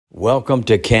Welcome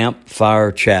to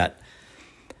Campfire Chat.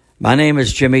 My name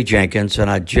is Jimmy Jenkins, and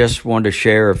I just want to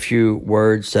share a few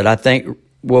words that I think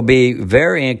will be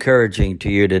very encouraging to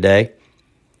you today.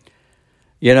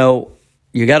 You know,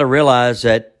 you got to realize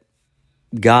that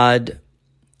God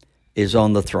is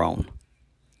on the throne,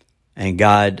 and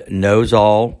God knows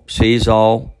all, sees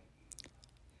all.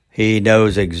 He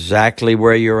knows exactly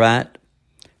where you're at,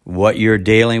 what you're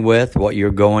dealing with, what you're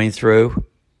going through.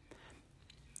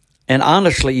 And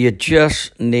honestly, you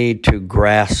just need to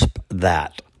grasp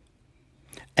that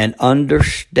and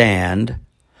understand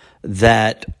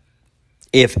that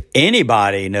if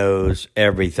anybody knows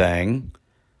everything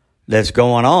that's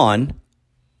going on,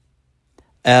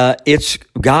 it's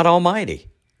God Almighty.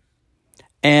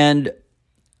 And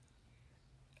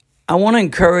I want to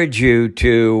encourage you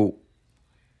to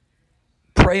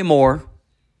pray more,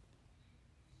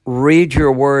 read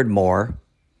your word more,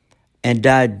 and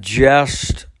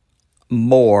digest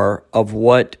more of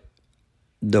what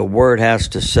the word has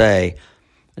to say,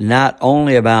 not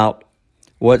only about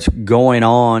what's going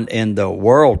on in the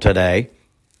world today,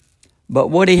 but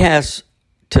what he has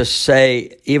to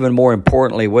say, even more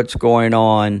importantly, what's going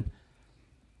on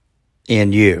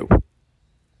in you.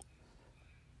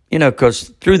 You know, because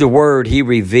through the word, he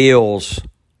reveals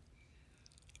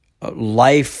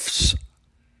life's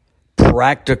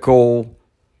practical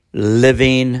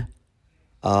living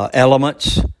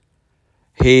elements.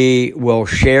 He will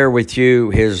share with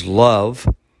you his love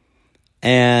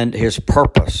and his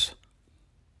purpose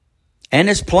and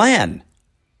his plan.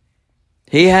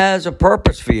 He has a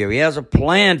purpose for you. He has a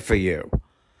plan for you.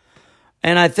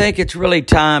 And I think it's really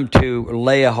time to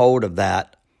lay a hold of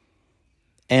that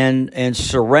and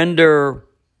surrender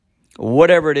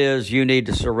whatever it is you need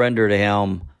to surrender to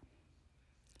him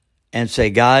and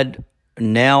say, God,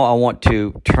 now I want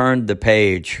to turn the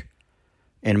page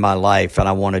in my life, and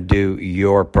I want to do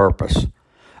your purpose.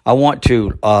 I want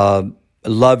to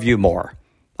love you more.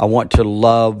 I want to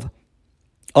love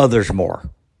others more.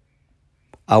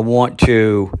 I want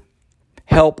to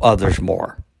help others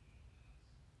more.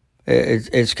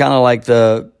 It's kind of like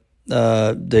the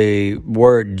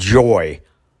word joy.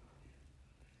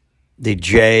 The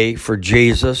J for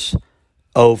Jesus,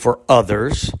 O for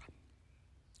others,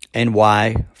 and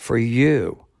Y for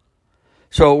you.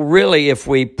 So really, if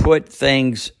we put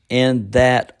things in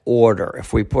that order,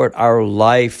 if we put our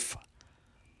life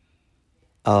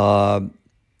in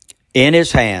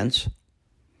his hands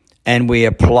and we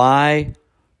apply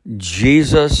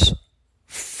Jesus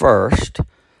first,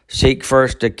 seek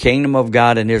first the kingdom of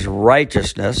God and his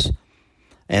righteousness,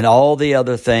 and all the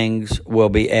other things will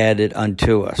be added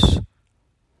unto us.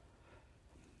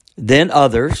 Then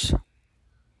others,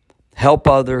 help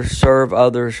others, serve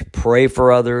others, pray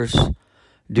for others,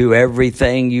 do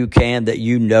everything you can that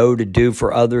you know to do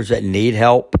for others that need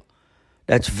help.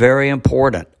 That's very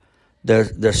important. The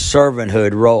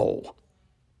servanthood role.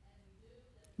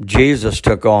 Jesus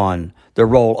took on the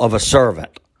role of a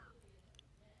servant,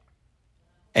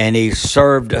 and he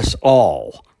served us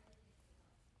all.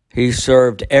 He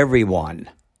served everyone,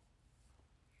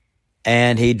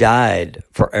 and he died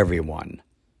for everyone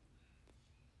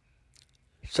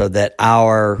so that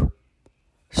our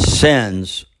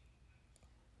sins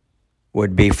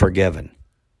would be forgiven.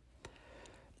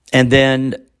 And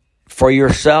then for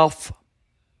yourself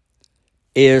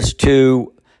is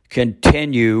to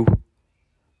continue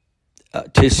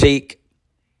to seek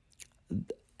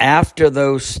after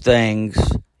those things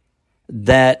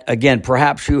that, again,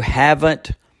 perhaps you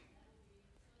haven't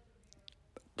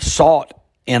sought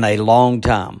in a long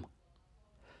time.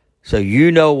 So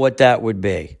you know what that would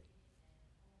be.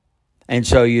 And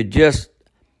so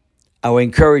I would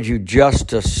encourage you just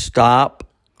to stop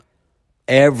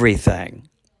everything,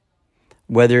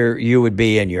 whether you would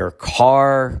be in your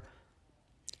car,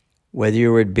 whether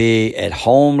you would be at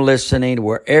home listening,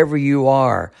 wherever you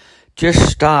are, just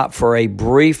stop for a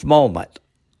brief moment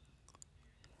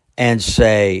and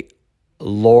say,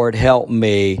 Lord, help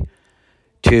me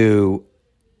to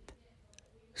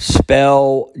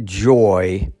spell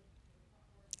joy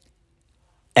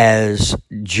as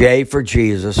J for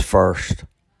Jesus first,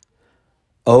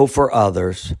 O for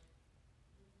others,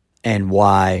 and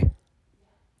Y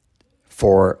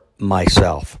for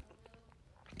myself.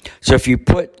 So if you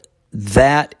put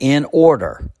that in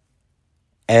order,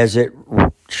 as it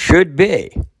should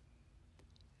be,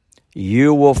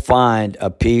 you will find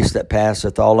a peace that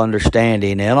passeth all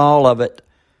understanding in all of it,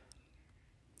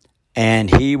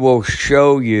 and he will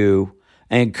show you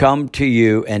and come to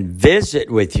you and visit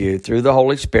with you through the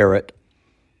Holy Spirit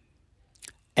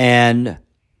and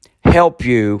help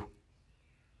you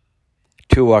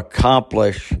to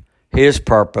accomplish his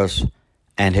purpose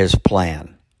and His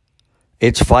plan.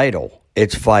 It's vital.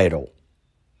 It's vital.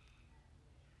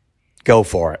 Go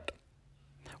for it.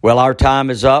 Well, our time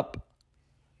is up,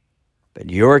 but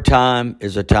your time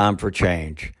is a time for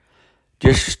change.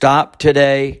 Just stop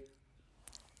today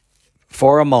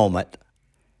for a moment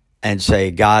and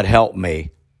say, God, help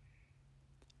me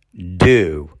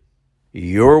do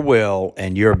your will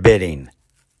and your bidding.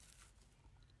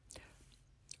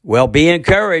 Well, be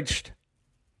encouraged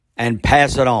and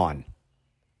pass it on.